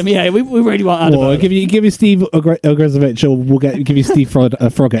players. Swapped him. Yeah, we really want Adebola. Or give you Steve Ogrizovic, or we'll give you Steve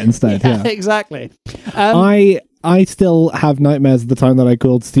Froggatt instead. Yeah. Exactly. I still have nightmares of the time that I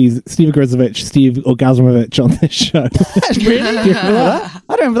called Steve Ogrizovic Steve Orgasmovich on this show. Really? Do you remember that?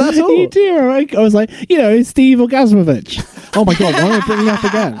 I don't remember that at all. You do, right? I was like, Steve Orgasmovich. Oh my god, why am I bringing up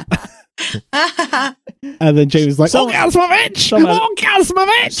again? And then James was like, Orgasmovich!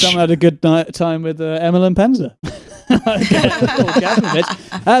 Someone had a good time with Emmeline Penza.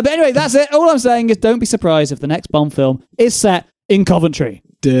 But anyway, that's it. All I'm saying is don't be surprised if the next Bond film is set in Coventry.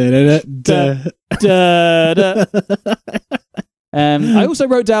 I also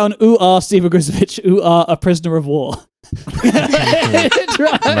wrote down, ooh, Steve Ogrizovic, ooh, a prisoner of war.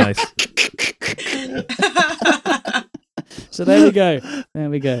 Nice. So there we go.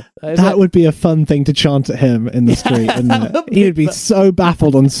 That would be a fun thing to chant at him in the street, wouldn't it? He would be so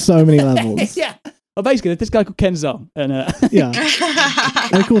baffled on so many levels. Yeah. Well, basically, this guy called Ken Zong. And, yeah.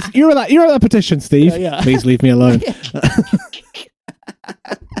 And of course, you wrote that petition, Steve. Yeah. Please leave me alone.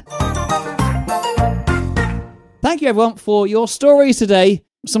 Thank you, everyone, for your stories today.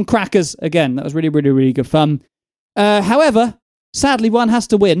 Some crackers, again. That was really, really, really good fun. However, sadly, one has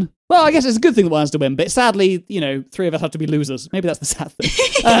to win. Well, I guess it's a good thing that one has to win, but sadly, three of us have to be losers. Maybe that's the sad thing.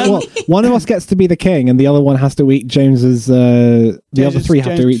 Well, one of us gets to be the king, and the other one has to eat James's. The other three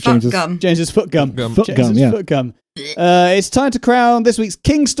have to eat James's foot gum. Foot gum. It's time to crown this week's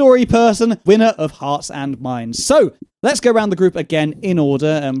King Story person, winner of Hearts and Minds. So let's go around the group again in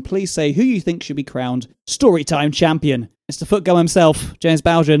order, and please say who you think should be crowned Storytime champion. Mr. Footgum himself, James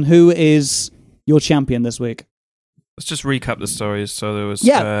Bowden, who is your champion this week? Let's just recap the stories. So there was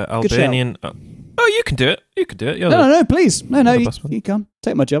Albanian. Oh, you can do it. You can do it. No, please. No, you can't.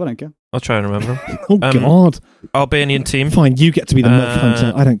 Take my job. I don't care. I'll try and remember. Oh, God. Albanian team. Fine, you get to be the milk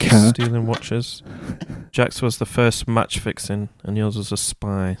hunter. I don't care. Stealing watches. Jack's was the first match fixing, and yours was a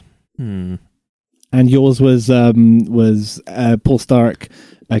spy. And yours was Paul Stark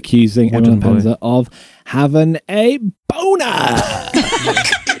accusing Emmeline Penza of having a boner.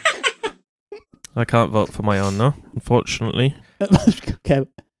 I can't vote for my own, no, unfortunately. Okay.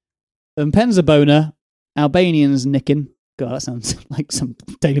 Penza boner, Albanians nicking. God, that sounds like some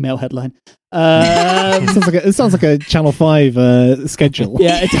Daily Mail headline. It sounds like a Channel 5 schedule.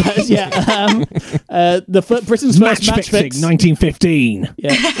 Yeah, it does. Yeah. Britain's first match fix, 1915.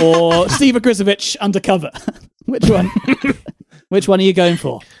 Yeah. Or Steve Ogrizovic undercover. Which one? Which one are you going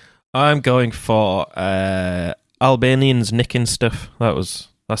for? I'm going for Albanians nicking stuff.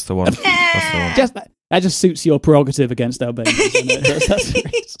 That's the one. That just suits your prerogative against Albanians.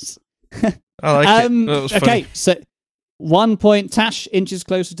 I like it. That was okay, funny. so 1 point. Tash inches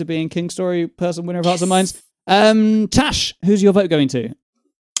closer to being King Story person, winner of Hearts and Minds. Tash, who's your vote going to?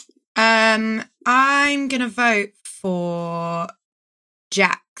 I'm gonna vote for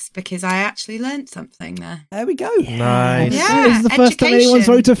Jack's because I actually learned something there. There we go. Nice. Yeah, this is the first time anyone's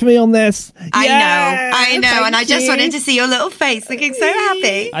voted for me on this. I know, and I just wanted to see your little face looking so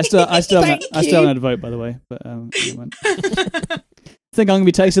happy. I still haven't had a vote, by the way. But I think I'm gonna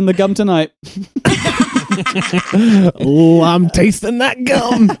be tasting the gum tonight. Oh, I'm tasting that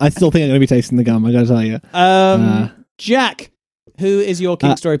gum. I still think I'm gonna be tasting the gum. I gotta tell you. Jack, who is your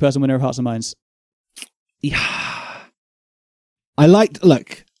King Story person, winner of Hearts and Minds? I liked.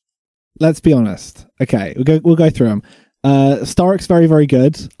 Look, let's be honest. Okay, we'll go through them. Starrick's very, very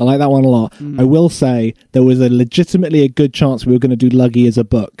good. I like that one a lot. I will say there was legitimately a good chance we were going to do Luggy as a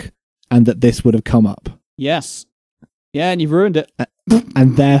book, and that this would have come up. Yes. Yeah, and you've ruined it.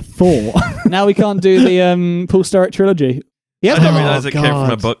 And therefore, now we can't do the Paul Sturrock trilogy. I didn't realise it came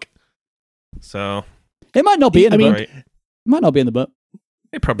from a book. So it might not be in the book. It might not be in the book.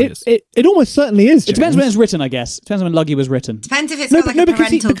 It probably is. It almost certainly is. It depends when it's written, I guess. It depends when Luggy was written. Depends if it's got a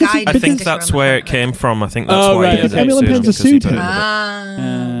parental guide. I think that's where it came from. I think that's why. Because Emily Penza sued him.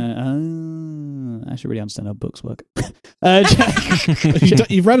 I should really understand how books work.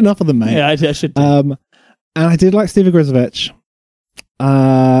 You've read enough of them, mate. Yeah, I should. And I did like Steve Grzovich,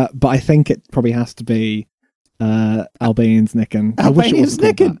 but I think it probably has to be Albanian's Nicken. Albanian's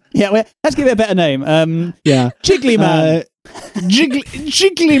Nicken. Yeah, let's give it a better name. Jiggly Man.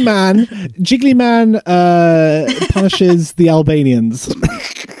 Jiggly Man punishes the Albanians.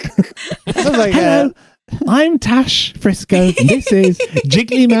 Hello, I'm Tash Frisco, and this is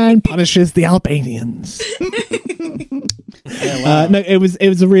Jiggly Man punishes the Albanians. No, it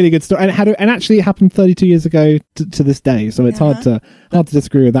was a really good story, and actually it happened 32 years ago to this day. So it's hard to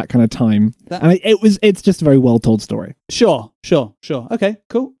disagree with that kind of time. And it's just a very well told story. Sure. Okay,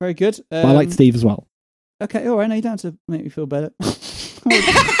 cool, very good. But I liked Steve as well. Okay, all right. Now you don't have to make me feel better.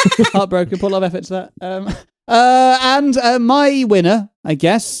 Heartbroken. Put a lot of effort to that. And my winner, I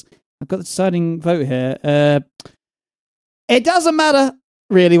guess. I've got the deciding vote here. It doesn't matter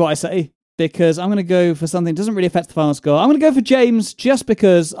really what I say, because I'm going to go for something that doesn't really affect the final score. I'm going to go for James just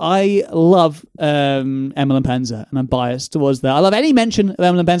because I love Emil and Penza, and I'm biased towards that. I love any mention of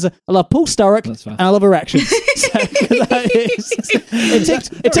Emil and Penza. I love Paul Sturrock, and I love erections.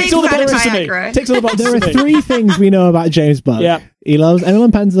 It ticks all the boxes for me. There are three things we know about James Buck. Yeah. He loves Emil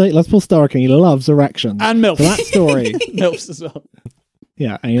and Penza, he loves Paul Sturrock, and he loves erections. And MILFs. So that story. MILFs as well.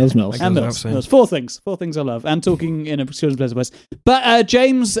 Yeah, and he loves MILFs. And MILFs. Four things I love. And talking in a children's pleasant voice. But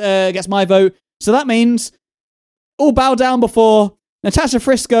James gets my vote. So that means all bow down before Natasha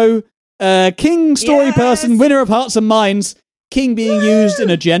Frisco, King story person, winner of hearts and minds. King being used in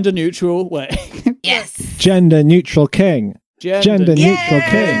a gender-neutral way. Yes. Gender-neutral king. Gender-neutral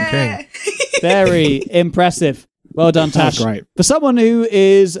king. Very impressive. Well done, Tash. That's great. For someone who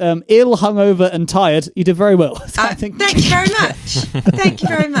is ill, hungover, and tired, you did very well. Thank you very much. Thank you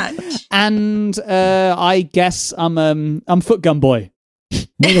very much. And I guess I'm Foot Gun Boy.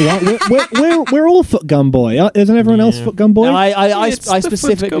 We're all Foot Gun Boy. Isn't everyone else Foot Gun Boy? No, I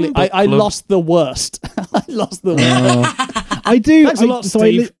specifically I lost the worst. I lost the worst. I do. Thanks a lot,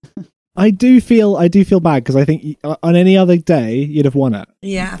 Steve. I do feel bad because I think on any other day you'd have won it.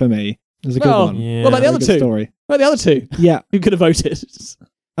 Yeah. For me, it was a good one. Yeah. What about the other two? Story. What about the other two? Yeah. Who could have voted?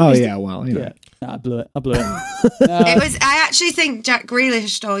 Oh yeah, well, you know. Yeah. No, I blew it. I actually think Jack Grealish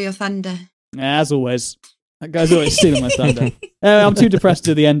stole your thunder. As always. That guy's always stealing my thunder. I'm too depressed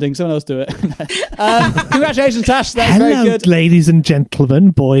to do the ending. Someone else do it. Congratulations, Tash. That's very good. Ladies and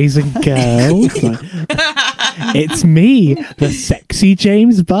gentlemen, boys and girls. It's me, the sexy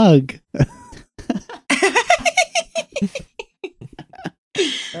James Bug.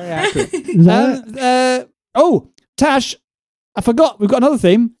 Very accurate. Tash, I forgot. We've got another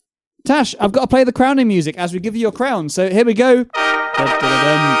theme. Tash, I've got to play the crowning music as we give you your crown. So here we go.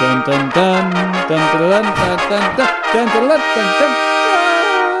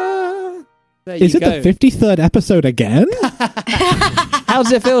 Is it the 53rd episode again? How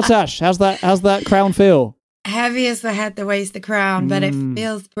does it feel, Tash? How's that crown feel? Heavy as the head that weighs the crown, but it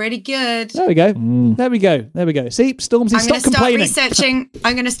feels pretty good. There we go. There we go. See, Stormzy, stop complaining.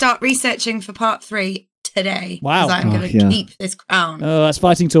 I'm going to start researching for part 3 today. Wow. Because I'm going to keep this crown. Oh, that's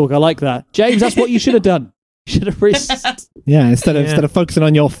fighting talk. I like that. James, that's what you should have done. You should have researched. Yeah, instead of focusing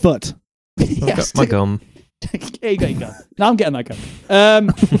on your foot. I've got my gum. Here you go, you go. Now I'm getting that gum.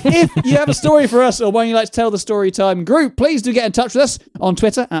 If you have a story for us or one you'd like to tell the story time group, please do get in touch with us on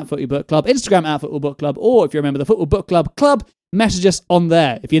Twitter at Football Book Club, Instagram at Football Book Club, or if you remember the Football Book Club, message us on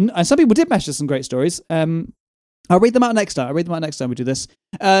there. And some people did message us some great stories. I'll read them out next time. We do this.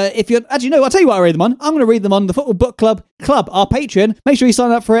 If you're actually no, I'll tell you what I read them on. I'm going to read them on the Football Book Club, our Patreon. Make sure you sign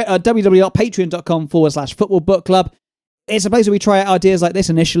up for it at www.patreon.com/Football Book Club. It's a place where we try out ideas like this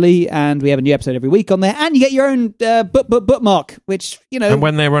initially, and we have a new episode every week on there. And you get your own bookmark, which, you know. And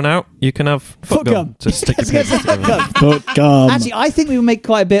when they run out, you can have foot gum to stick your papers together. Foot gum. Actually, I think we would make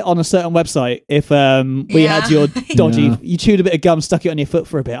quite a bit on a certain website if we had your dodgy. You chewed a bit of gum, stuck it on your foot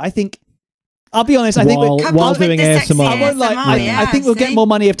for a bit. I think I'll be honest. I think while doing ASMR. I won't lie. I think we'll get more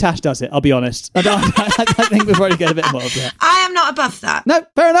money if Tash does it. I'll be honest. I think we'll probably get a bit more of that. I am not above that. No,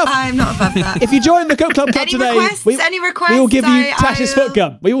 fair enough. I am not above that. If you join the Cook Club today, any requests, we will give you Tash's foot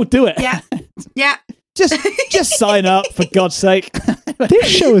gum. We will do it. Yeah. Just sign up, for God's sake. This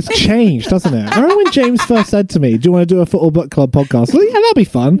show has changed, doesn't it? I remember when James first said to me, "Do you want to do a Football Book Club podcast?" Well, yeah, that'll be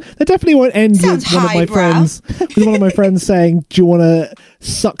fun. That definitely won't end with one of my friends saying, "Do you want to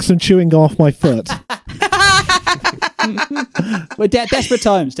suck some chewing gum off my foot?" We're desperate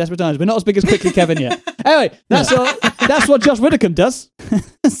times. We're not as big as Quickly Kevin yet. Anyway, that's what Josh Widdicombe does.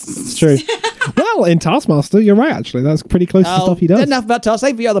 It's true. Well, in Taskmaster, you're right, actually. That's pretty close to stuff he does. Enough about Taskmaster.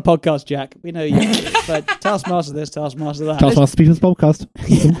 Save for the other podcast, Jack. We know you. But Taskmaster this, Taskmaster that. Taskmaster People's Podcast.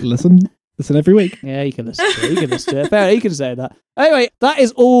 Listen every week. Yeah, you can listen to it. Fair, you can say that. Anyway, that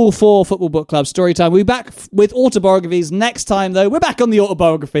is all for Football Book Club Storytime. We'll be back with autobiographies next time, though. We're back on the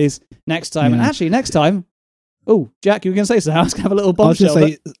autobiographies next time. And actually, next time... Oh, Jack, you were going to say something. I was going to have a little bombshell.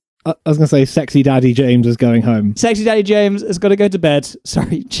 I was going to say Sexy Daddy James is going home. Sexy Daddy James has got to go to bed.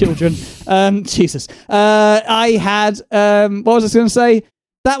 Sorry, children. Jesus. I had... what was I going to say?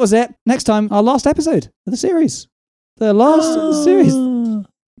 That was it. Next time, our last episode of the series. The last of the series.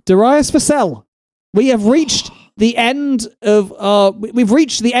 Darius Vassell. We have reached the end of... we've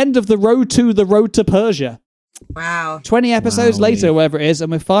reached the end of the road to Persia. Wow. 20 episodes later, whatever it is,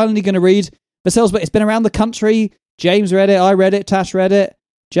 and we're finally going to read Vassell's book. It's been around the country. James read it. I read it. Tash read it.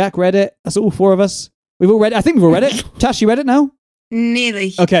 Jack read it. That's all four of us. We've all read it. I think we've all read it. Tash, you read it now?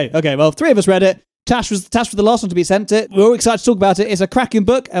 Nearly. Okay. Well, three of us read it. Tash was the last one to be sent it. We're all excited to talk about it. It's a cracking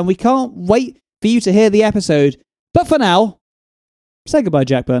book, and we can't wait for you to hear the episode. But for now, say goodbye,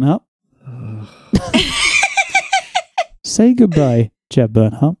 Jack Bernhardt. Say goodbye, Jack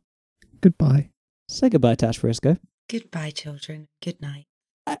Bernhardt. Goodbye. Say goodbye, Tash Frisco. Goodbye, children. Good night.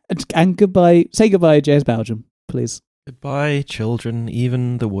 And goodbye. Say goodbye, James Belgium, please. Goodbye, children,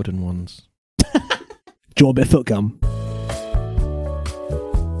 even the wooden ones. Do you want a bit of foot gum?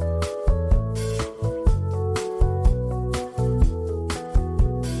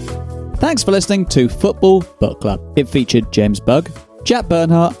 Thanks for listening to Football Book Club. It featured James Bugg, Jack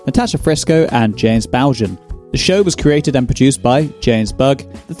Bernhardt, Natasha Frisco, and James Belgian. The show was created and produced by James Bugg.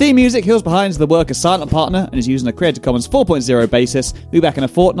 The theme music, Hills Behind, is the work of Silent Partner and is used on a Creative Commons 4.0 basis. We'll be back in a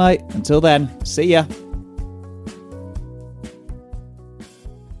fortnight. Until then, see ya.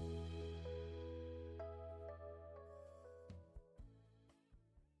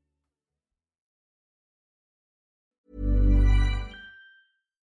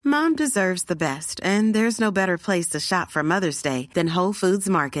 Mom deserves the best, and there's no better place to shop for Mother's Day than Whole Foods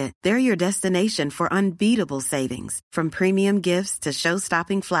Market. They're your destination for unbeatable savings, from premium gifts to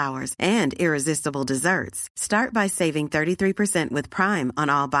show-stopping flowers and irresistible desserts. Start by saving 33% with Prime on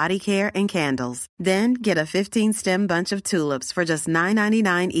all body care and candles. Then get a 15-stem bunch of tulips for just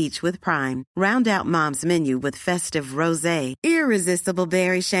 $9.99 each with Prime. Round out Mom's menu with festive rosé, irresistible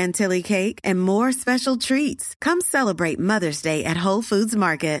berry chantilly cake, and more special treats. Come celebrate Mother's Day at Whole Foods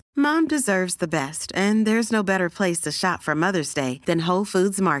Market. Mom deserves the best, and there's no better place to shop for Mother's Day than Whole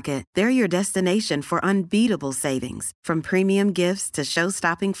Foods Market. They're your destination for unbeatable savings, from premium gifts to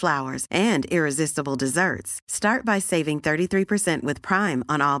show-stopping flowers and irresistible desserts. Start by saving 33% with Prime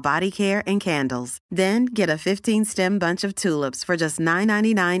on all body care and candles. Then get a 15-stem bunch of tulips for just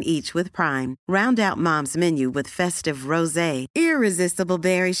 $9.99 each with Prime. Round out Mom's menu with festive rosé, irresistible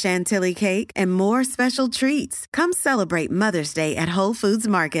berry chantilly cake, and more special treats. Come celebrate Mother's Day at Whole Foods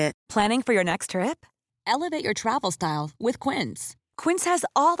Market. Planning for your next trip? Elevate your travel style with Quince. Quince has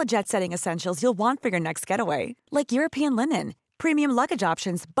all the jet-setting essentials you'll want for your next getaway, like European linen, premium luggage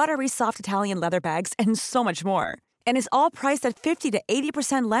options, buttery soft Italian leather bags, and so much more. And is all priced at 50 to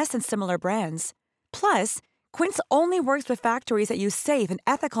 80% less than similar brands. Plus, Quince only works with factories that use safe and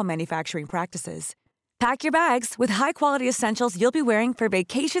ethical manufacturing practices. Pack your bags with high-quality essentials you'll be wearing for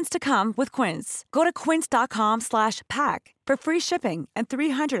vacations to come with Quince. Go to quince.com/pack for free shipping and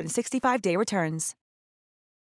 365-day returns.